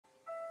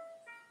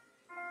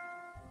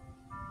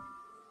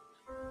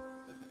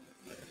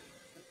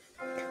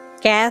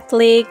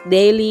Catholic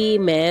Daily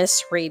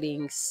Mass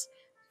Readings,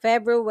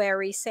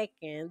 February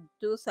 2nd,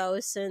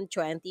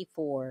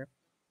 2024,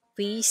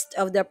 Feast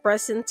of the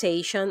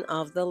Presentation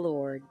of the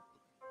Lord.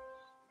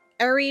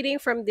 A reading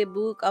from the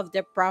book of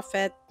the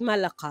prophet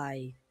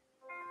Malachi.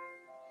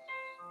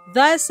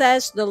 Thus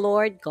says the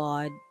Lord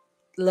God,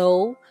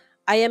 Lo,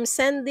 I am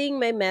sending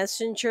my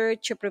messenger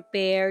to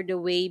prepare the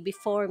way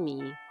before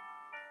me.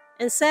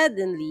 And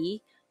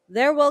suddenly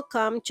there will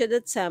come to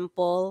the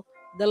temple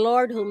the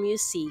Lord whom you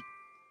seek,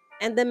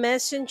 and the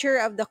messenger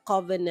of the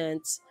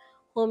covenants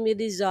whom you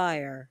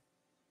desire.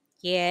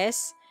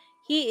 Yes,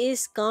 he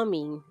is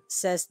coming,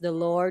 says the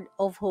Lord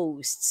of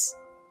hosts.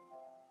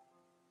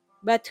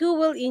 But who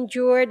will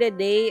endure the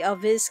day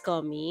of his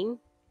coming?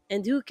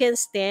 And who can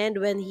stand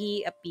when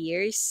he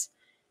appears?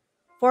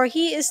 For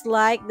he is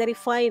like the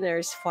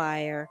refiner's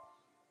fire,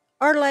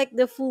 or like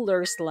the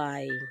fuller's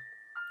lye.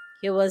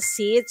 He will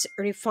sit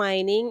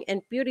refining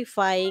and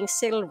purifying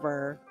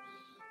silver,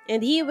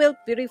 and he will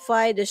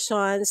purify the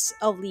sons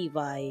of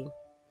Levi,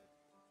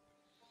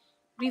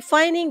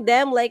 refining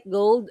them like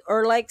gold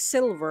or like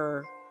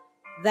silver,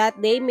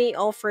 that they may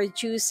offer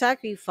due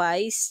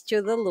sacrifice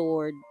to the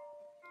Lord.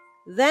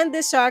 Then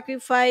the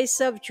sacrifice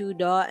of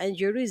Judah and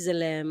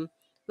Jerusalem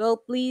will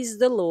please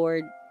the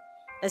Lord,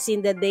 as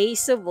in the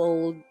days of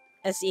old,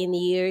 as in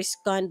years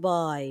gone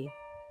by.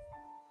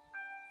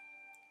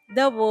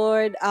 The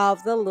word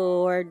of the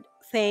Lord.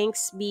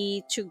 Thanks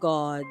be to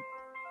God.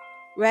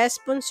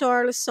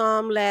 Responsorial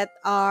Psalm. Let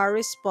our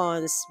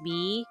response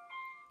be,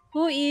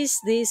 Who is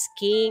this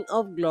King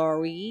of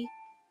glory?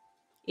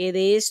 It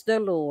is the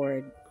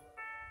Lord.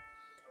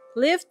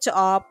 Lift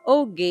up,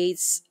 O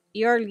gates,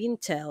 your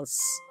lintels.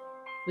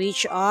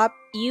 Reach up,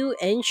 you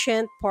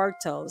ancient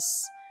portals,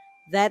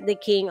 that the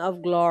King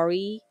of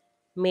glory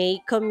may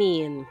come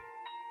in.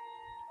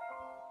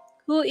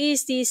 Who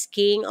is this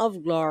King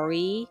of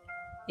glory?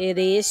 It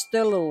is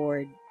the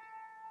Lord.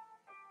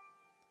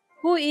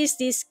 Who is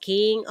this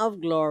King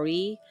of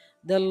glory?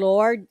 The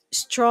Lord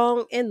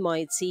strong and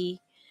mighty,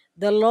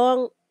 the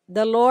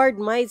Lord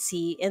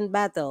mighty in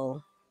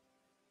battle.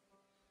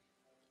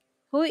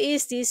 Who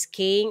is this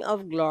King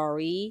of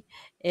glory?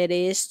 It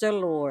is the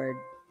Lord.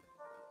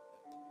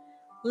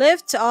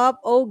 Lift up,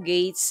 O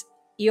gates,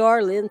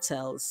 your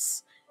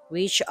lintels.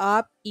 Reach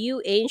up,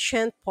 you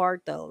ancient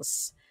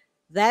portals,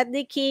 that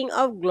the King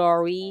of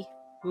glory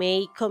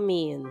may come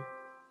in.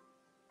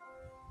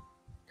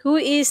 Who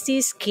is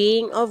this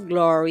King of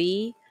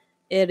glory?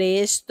 It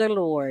is the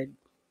Lord.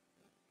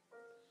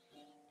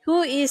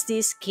 Who is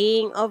this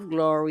King of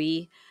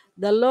glory?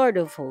 The Lord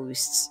of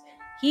hosts.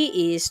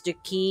 He is the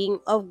King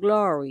of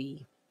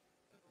glory.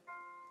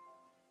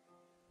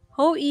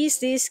 Who is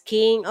this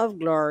King of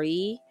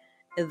glory?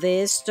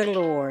 This the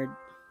Lord.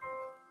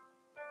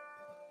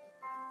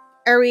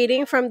 A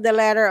reading from the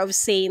letter of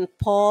St.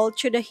 Paul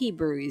to the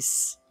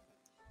Hebrews.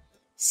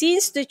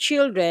 Since the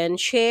children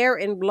share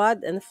in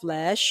blood and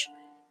flesh,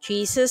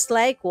 Jesus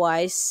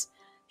likewise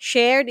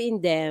shared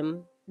in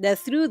them, that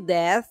through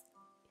death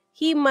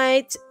he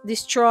might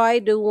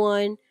destroy the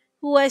one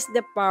who has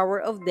the power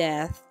of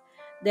death,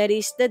 that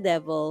is, the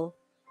devil,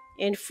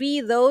 and free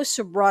those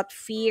who brought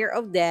fear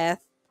of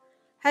death,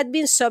 had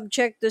been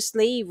subject to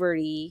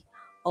slavery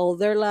all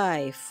their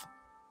life.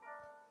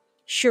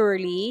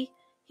 Surely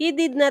he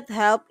did not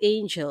help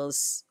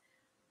angels,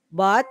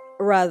 but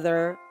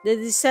rather the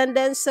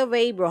descendants of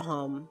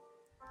Abraham.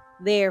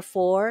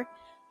 Therefore,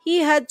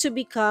 he had to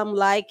become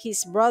like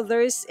his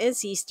brothers and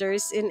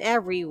sisters in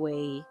every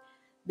way,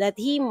 that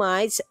he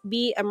might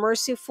be a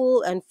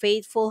merciful and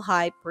faithful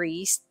high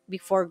priest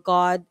before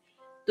God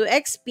to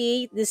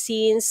expiate the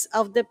sins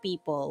of the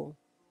people.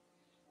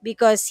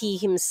 Because he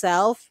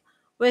himself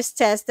was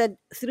tested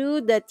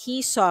through that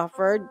he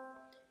suffered,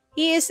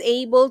 he is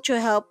able to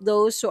help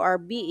those who are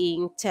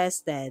being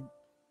tested.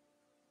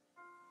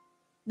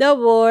 The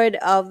word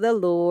of the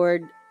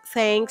Lord.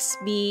 Thanks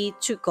be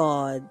to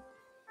God.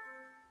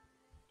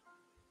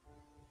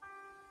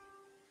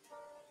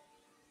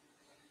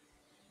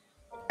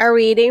 A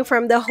reading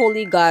from the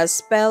Holy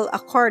Gospel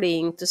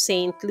according to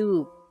St.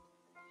 Luke.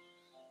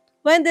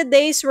 When the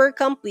days were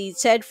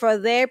completed for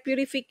their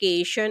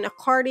purification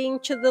according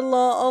to the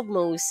law of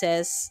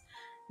Moses,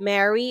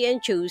 Mary and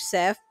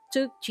Joseph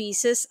took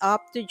Jesus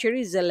up to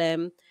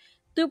Jerusalem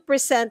to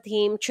present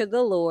him to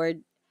the Lord,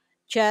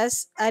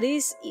 just as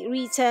is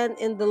written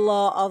in the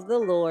law of the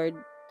Lord.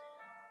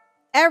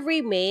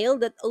 Every male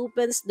that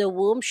opens the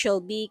womb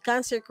shall be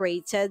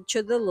consecrated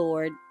to the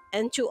Lord,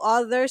 and to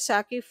other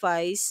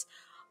sacrifice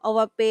of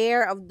a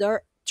pair of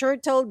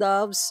turtle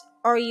doves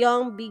or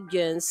young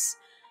pigeons,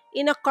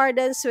 in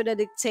accordance with the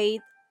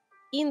dictate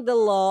in the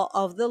law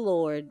of the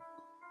Lord.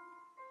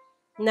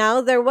 Now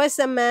there was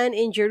a man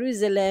in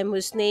Jerusalem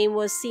whose name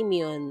was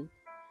Simeon.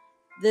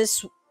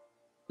 This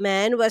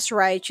man was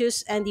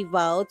righteous and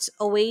devout,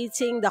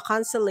 awaiting the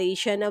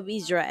consolation of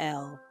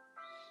Israel.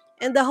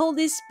 And the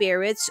Holy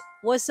Spirit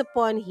was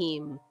upon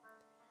him.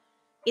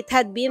 It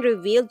had been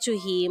revealed to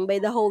him by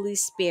the Holy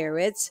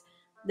Spirit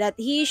that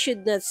he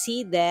should not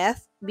see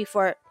death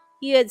before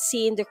he had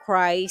seen the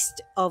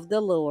Christ of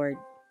the Lord.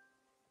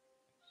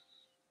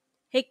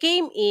 He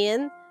came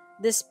in,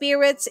 the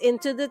spirits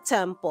into the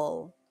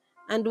temple,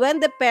 and when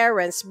the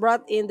parents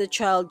brought in the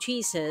child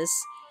Jesus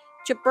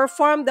to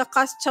perform the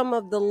custom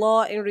of the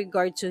law in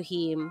regard to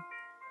him,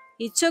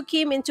 he took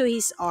him into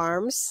his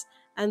arms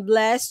and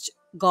blessed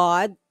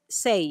God,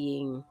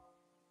 saying,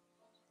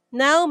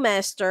 "Now,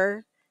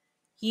 Master,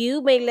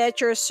 you may let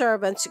your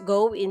servants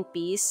go in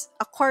peace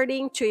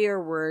according to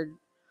your word,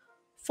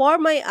 for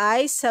my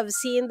eyes have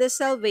seen the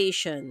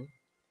salvation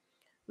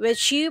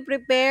which you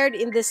prepared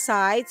in the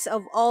sights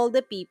of all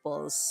the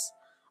peoples,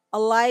 a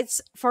light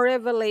for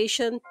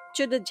revelation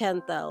to the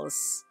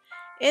Gentiles,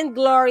 and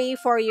glory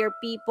for your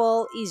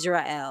people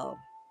Israel."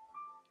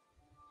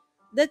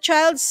 The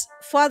child's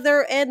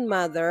father and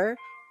mother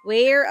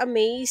were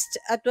amazed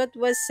at what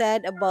was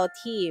said about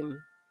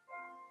him.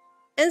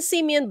 And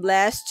Simeon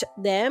blessed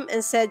them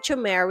and said to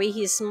Mary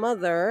his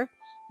mother,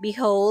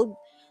 "Behold,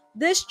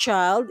 this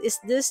child is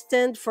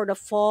destined for the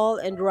fall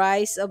and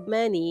rise of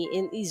many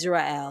in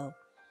Israel,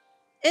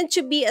 and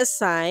to be a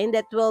sign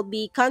that will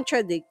be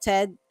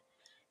contradicted,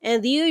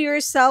 and you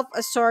yourself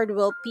a sword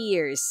will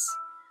pierce,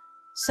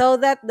 so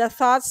that the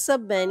thoughts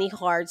of many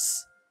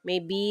hearts may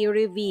be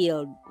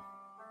revealed."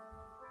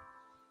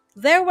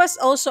 There was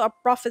also a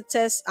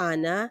prophetess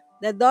Anna,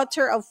 the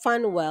daughter of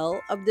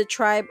Phanuel of the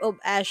tribe of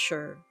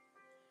Asher.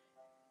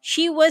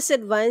 She was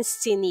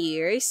advanced in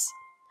years,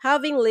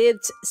 having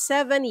lived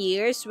 7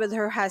 years with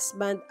her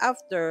husband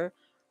after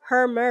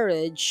her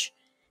marriage,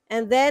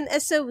 and then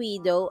as a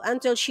widow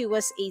until she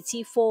was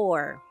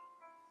 84.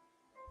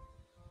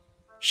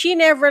 She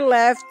never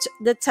left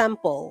the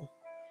temple,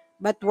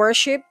 but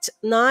worshipped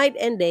night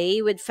and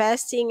day with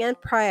fasting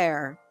and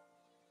prayer.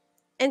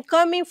 And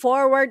coming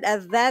forward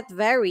at that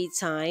very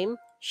time,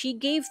 she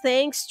gave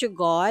thanks to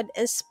God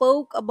and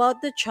spoke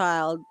about the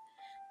child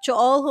to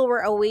all who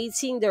were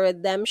awaiting the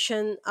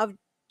redemption of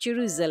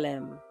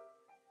Jerusalem.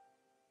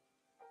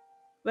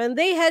 When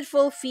they had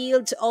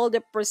fulfilled all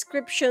the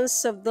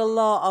prescriptions of the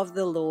law of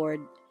the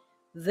Lord,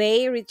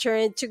 they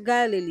returned to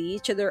Galilee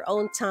to their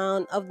own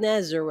town of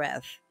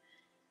Nazareth.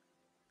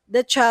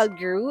 The child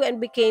grew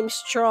and became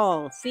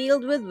strong,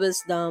 filled with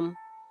wisdom,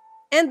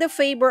 and the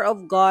favor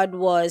of God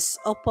was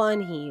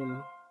upon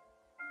him.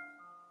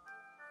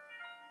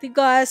 The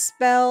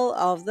Gospel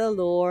of the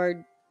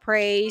Lord.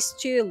 Praise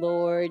to you,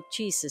 Lord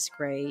Jesus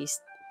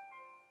Christ.